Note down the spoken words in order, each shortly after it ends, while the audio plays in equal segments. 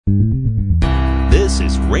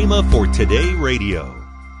Rhema for Today Radio.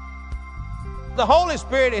 The Holy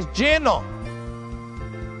Spirit is gentle.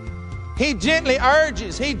 He gently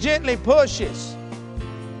urges. He gently pushes.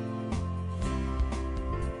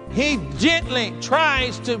 He gently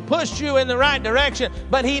tries to push you in the right direction,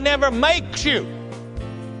 but He never makes you.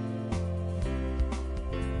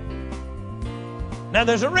 Now,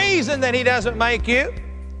 there's a reason that He doesn't make you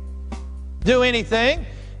do anything,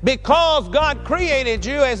 because God created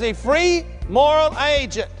you as a free moral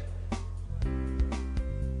agent.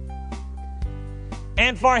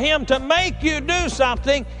 And for Him to make you do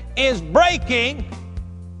something is breaking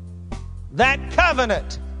that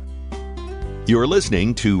covenant. You're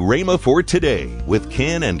listening to Rhema for Today with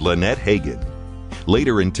Ken and Lynette Hagin.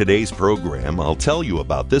 Later in today's program, I'll tell you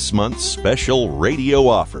about this month's special radio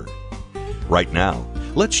offer. Right now,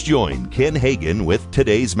 let's join Ken Hagin with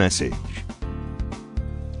today's message.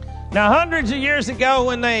 Now, hundreds of years ago,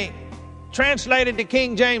 when they translated the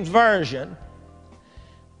King James Version,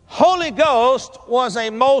 Holy Ghost was a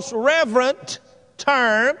most reverent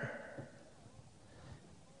term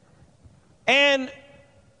and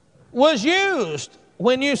was used.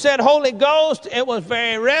 When you said Holy Ghost, it was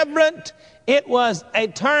very reverent. It was a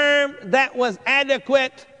term that was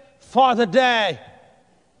adequate for the day.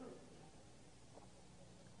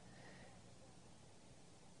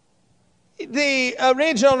 The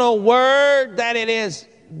original word that it is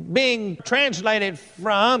being translated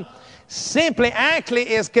from simply actually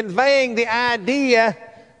is conveying the idea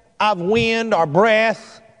of wind or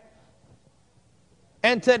breath.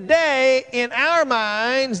 And today, in our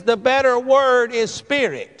minds, the better word is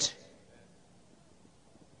spirit.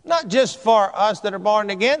 Not just for us that are born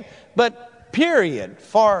again, but period.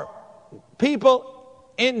 For people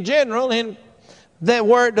in general, in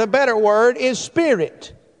the better word is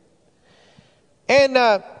spirit.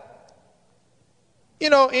 And,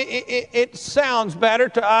 it sounds better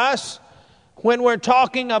to us when we're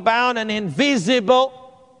talking about an invisible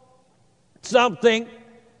something.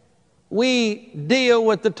 We deal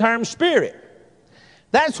with the term spirit.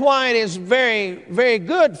 That's why it is very, very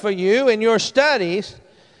good for you in your studies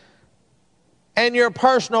and your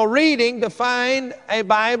personal reading to find a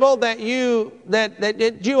Bible that you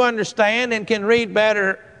understand and can read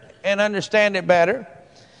better and understand it better.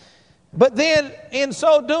 But then, in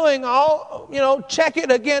so doing, check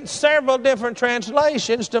it against several different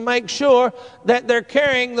translations to make sure that they're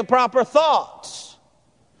carrying the proper thoughts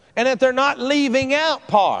and that they're not leaving out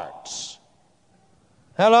parts.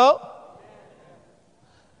 Hello?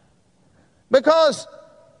 Because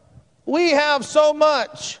we have so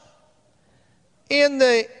much in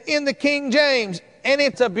the King James, and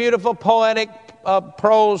it's a beautiful poetic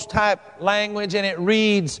prose type language, and it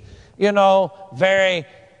reads, very,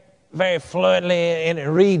 very fluently, and it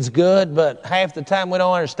reads good, but half the time we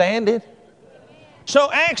don't understand it. So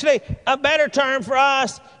actually, a better term for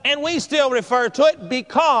us, and we still refer to it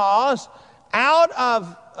because out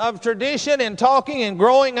of tradition and talking and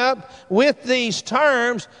growing up with these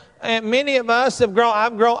terms, and many of us I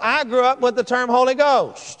grew up with the term Holy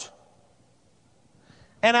Ghost.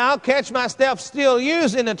 And I'll catch myself still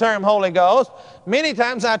using the term Holy Ghost. Many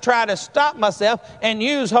times I try to stop myself and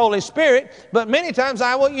use Holy Spirit, but many times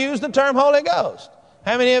I will use the term Holy Ghost.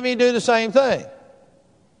 How many of you do the same thing?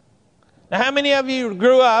 Now, how many of you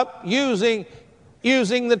grew up using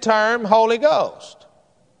the term Holy Ghost?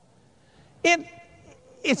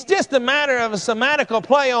 It's just a matter of a semantical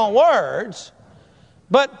play on words,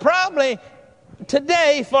 but probably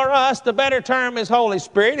today, for us, the better term is Holy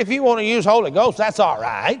Spirit. If you want to use Holy Ghost, that's all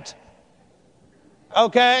right.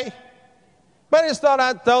 Okay? But I just thought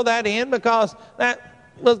I'd throw that in because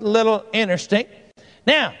that was a little interesting.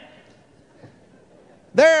 Now,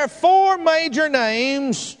 there are 4 major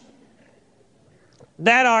names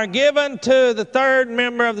that are given to the third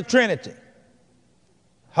member of the Trinity: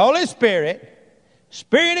 Holy Spirit,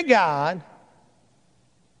 Spirit of God,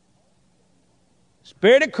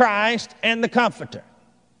 Spirit of Christ, and the Comforter.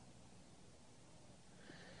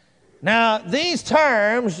 Now, these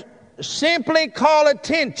terms simply call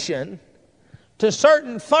attention to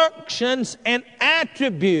certain functions and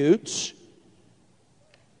attributes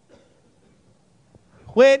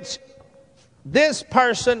which this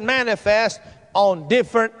person manifests on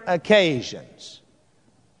different occasions.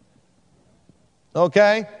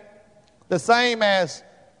 Okay? The same as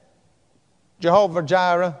Jehovah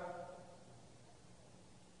Jireh.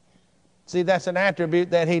 See, that's an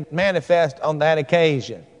attribute that He manifests on that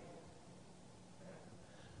occasion.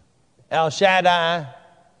 El Shaddai,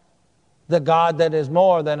 the God that is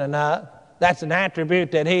more than enough, that's an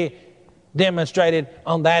attribute that He demonstrated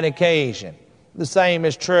on that occasion. The same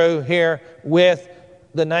is true here with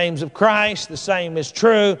the names of Christ. The same is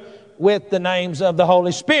true with the names of the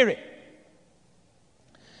Holy Spirit.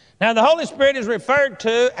 Now, the Holy Spirit is referred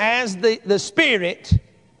to as the Spirit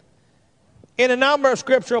in a number of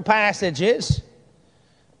scriptural passages.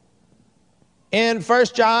 In 1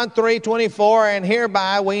 John 3:24, and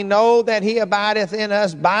hereby we know that he abideth in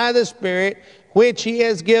us by the Spirit which he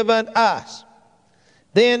has given us.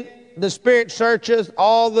 Then the Spirit searcheth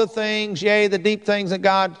all the things, yea, the deep things of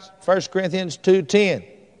God, 1 Corinthians 2:10.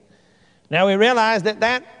 Now we realize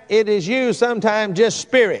that it is used sometimes just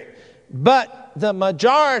Spirit, but the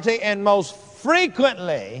majority and most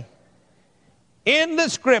frequently in the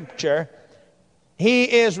Scripture, he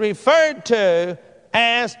is referred to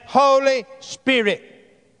as Holy Spirit.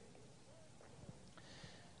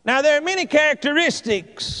 Now there are many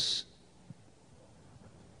characteristics,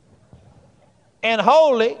 and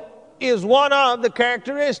holy is one of the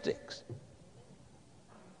characteristics.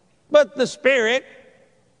 But the Spirit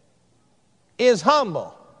is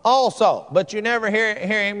humble also, but you never hear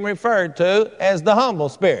him referred to as the humble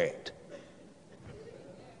Spirit.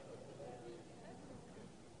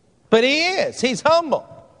 But he is. He's humble.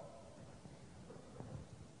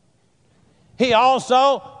 He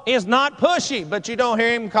also is not pushy, but you don't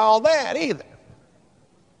hear him called that either.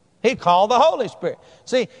 He called the Holy Spirit.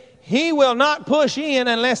 See, he will not push in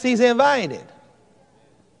unless he's invited.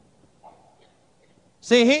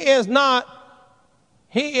 See, he does not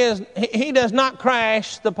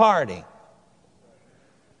crash the party.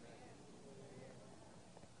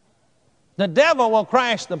 The devil will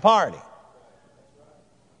crash the party.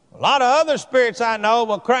 A lot of other spirits I know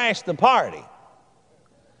will crash the party.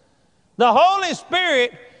 The Holy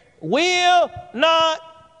Spirit will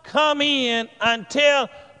not come in until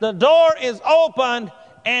the door is opened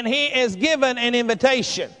and he is given an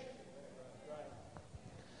invitation.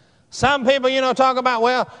 Some people, talk about,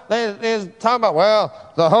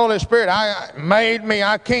 the Holy Spirit made me,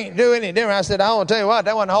 I can't do any different. I said, I want to tell you what,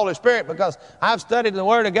 that wasn't the Holy Spirit, because I've studied the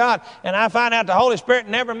Word of God, and I find out the Holy Spirit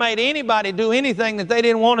never made anybody do anything that they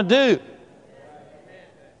didn't want to do.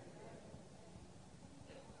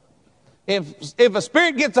 If a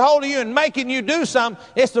spirit gets a hold of you and making you do something,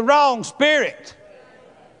 it's the wrong spirit.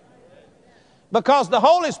 Because the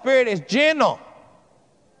Holy Spirit is gentle.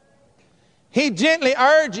 He gently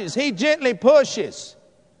urges. He gently pushes.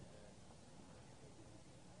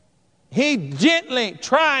 He gently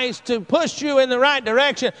tries to push you in the right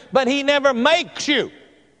direction, but he never makes you.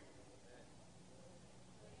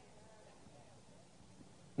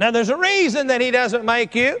 Now, there's a reason that he doesn't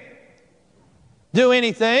make you do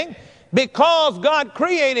anything. Because God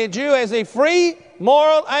created you as a free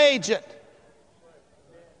moral agent.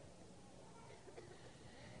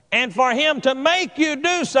 And for him to make you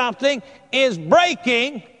do something is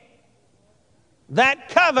breaking that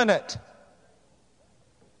covenant.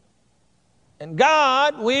 And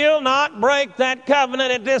God will not break that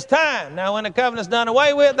covenant at this time. Now, when the covenant's done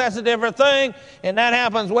away with, that's a different thing. And that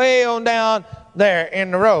happens way on down there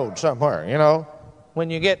in the road somewhere, when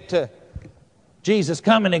you get to Jesus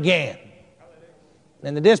coming again.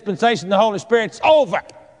 And the dispensation of the Holy Spirit's over.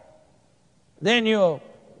 Then you'll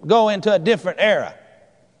go into a different era.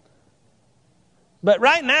 But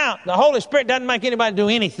right now, the Holy Spirit doesn't make anybody do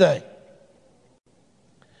anything.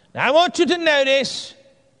 Now, I want you to notice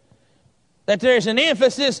that there's an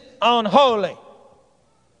emphasis on holy.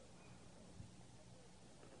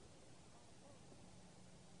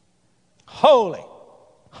 Holy.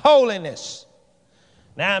 Holiness.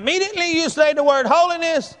 Now, immediately you say the word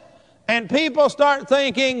holiness, and people start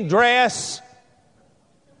thinking dress.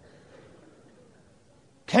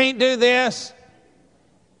 Can't do this.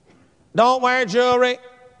 Don't wear jewelry.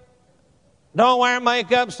 Don't wear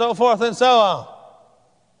makeup, so forth and so on.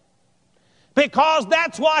 Because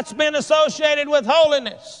that's what's been associated with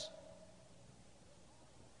holiness.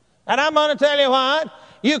 And I'm going to tell you what.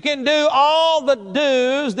 You can do all the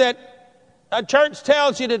do's that a church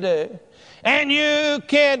tells you to do. And you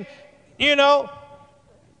can,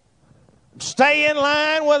 stay in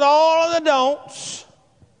line with all of the don'ts.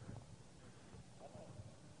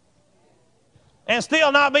 And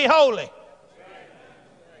still not be holy.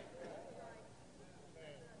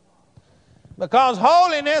 Because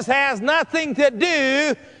holiness has nothing to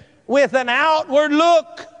do with an outward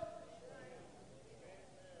look.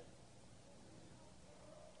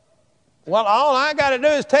 Well, all I got to do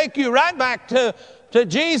is take you right back to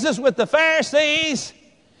Jesus with the Pharisees,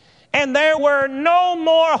 and there were no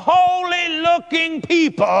more holy-looking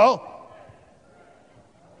people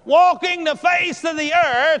walking the face of the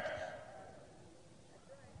earth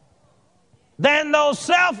than those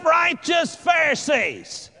self-righteous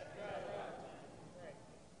Pharisees.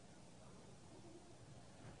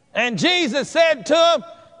 And Jesus said to him,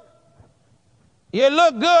 you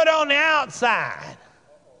look good on the outside,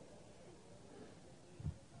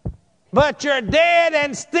 but you're dead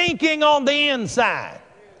and stinking on the inside.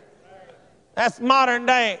 That's modern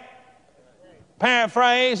day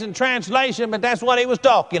paraphrase and translation, but that's what he was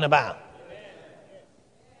talking about.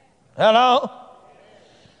 Hello?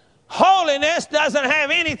 Holiness doesn't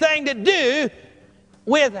have anything to do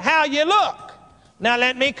with how you look. Now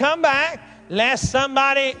let me come back, lest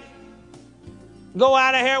somebody go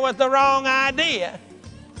out of here with the wrong idea.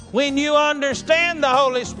 When you understand the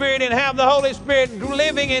Holy Spirit and have the Holy Spirit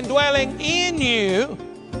living and dwelling in you,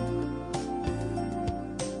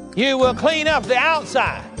 you will clean up the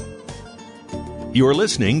outside. You're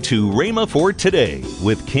listening to Rhema for Today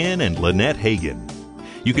with Ken and Lynette Hagin.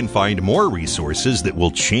 You can find more resources that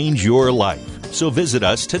will change your life. So visit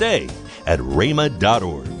us today at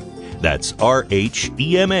rhema.org. That's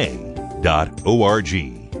RHEMA.org.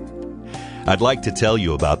 I'd like to tell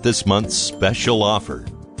you about this month's special offer.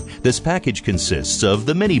 This package consists of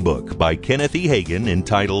the mini book by Kenneth E. Hagin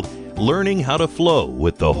entitled Learning How to Flow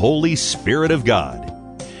with the Holy Spirit of God.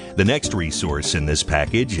 The next resource in this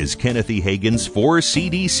package is Kenneth E. Hagin's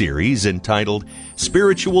 4-CD series entitled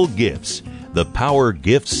Spiritual Gifts, The Power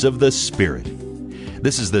Gifts of the Spirit.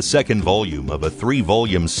 This is the second volume of a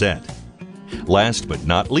 3-volume set. Last but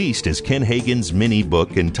not least is Ken Hagin's mini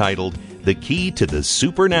book entitled The Key to the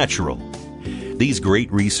Supernatural. These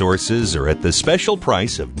great resources are at the special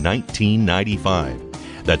price of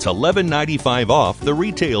 $19.95. That's $11.95 off the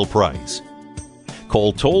retail price.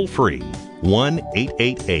 Call toll-free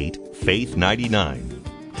 1-888-FAITH-99.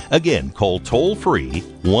 Again, call toll-free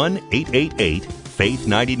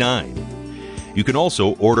 1-888-FAITH-99. You can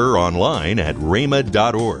also order online at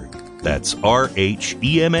rhema.org. That's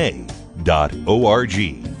RHEMA.org.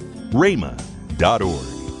 rhema.org.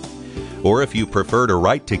 Or if you prefer to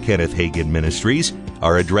write to Kenneth Hagin Ministries,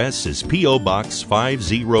 our address is P.O. Box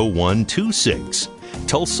 50126,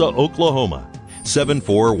 Tulsa, Oklahoma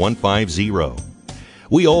 74150.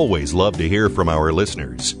 We always love to hear from our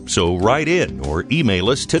listeners, so write in or email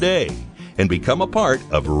us today and become a part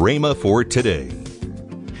of Rhema for Today.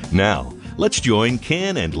 Now, let's join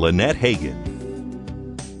Ken and Lynette Hagin.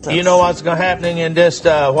 You know what's going to happen in just,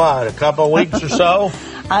 a couple of weeks or so?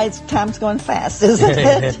 Time's going fast, isn't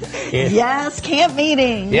it? Yeah. Yes, camp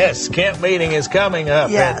meeting. Yes, camp meeting is coming up.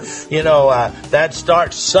 Yes. And, that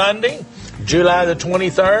starts Sunday, July the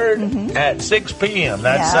 23rd at 6 p.m.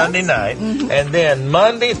 That's Sunday night. And then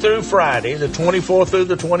Monday through Friday, the 24th through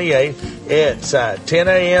the 28th, it's 10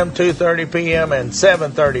 a.m., 2:30 p.m., and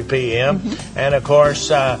 7:30 p.m. And, of course,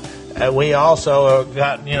 we also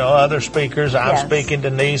got, other speakers. I'm speaking,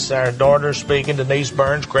 Denise, our daughter's speaking, Denise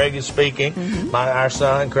Burns, Craig is speaking, our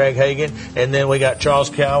son, Craig Hagin, and then we got Charles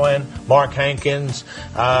Cowan, Mark Hankins,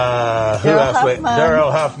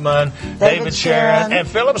 Daryl Huffman, David Sharon, and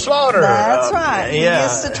Philip Slaughter. That's right. He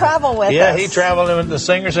used to travel with us. Yeah, he traveled with the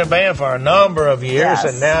Singers and Band for a number of years,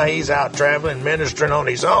 and now he's out traveling, ministering on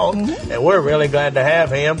his own, and we're really glad to have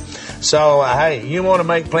him. So, hey, you want to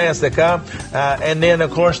make plans to come. And then, of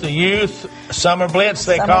course, the youth Summer Blitz,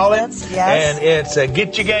 they call it. Yes. And it's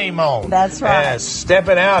get your game on. That's right.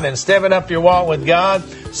 Stepping out and stepping up your walk with God.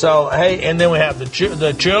 So, hey, and then we have the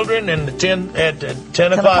children and the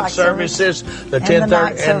 10 o'clock services, the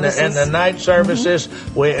 10:30 and the night services.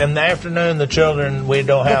 In the afternoon, the children, we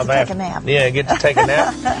don't have get to take a nap. Yeah, get to take a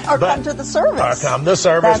nap. Or come to the service. Or come to the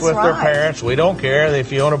service That's with their right. parents. We don't care.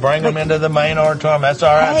 If you want to bring them into the main auditorium, that's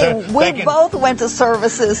all right. Hey, we both went to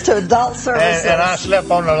services, to adult services. And I slept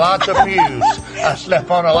on lots of pews.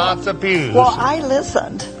 Well, I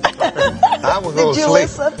listened. I would go Did you sleep.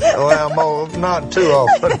 listen? Well, not too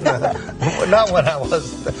often. Not when I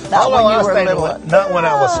was. Not when you were little. Not when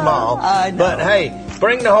I was small. I know. But hey,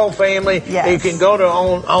 bring the whole family. Yes. You can go to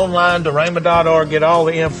online to rhema.org, get all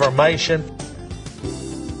the information.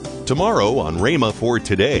 Tomorrow on Rhema for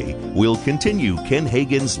Today, we'll continue Ken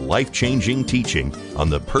Hagin's life-changing teaching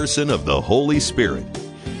on the person of the Holy Spirit.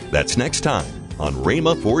 That's next time on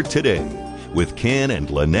Rhema for Today with Ken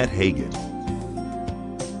and Lynette Hagin.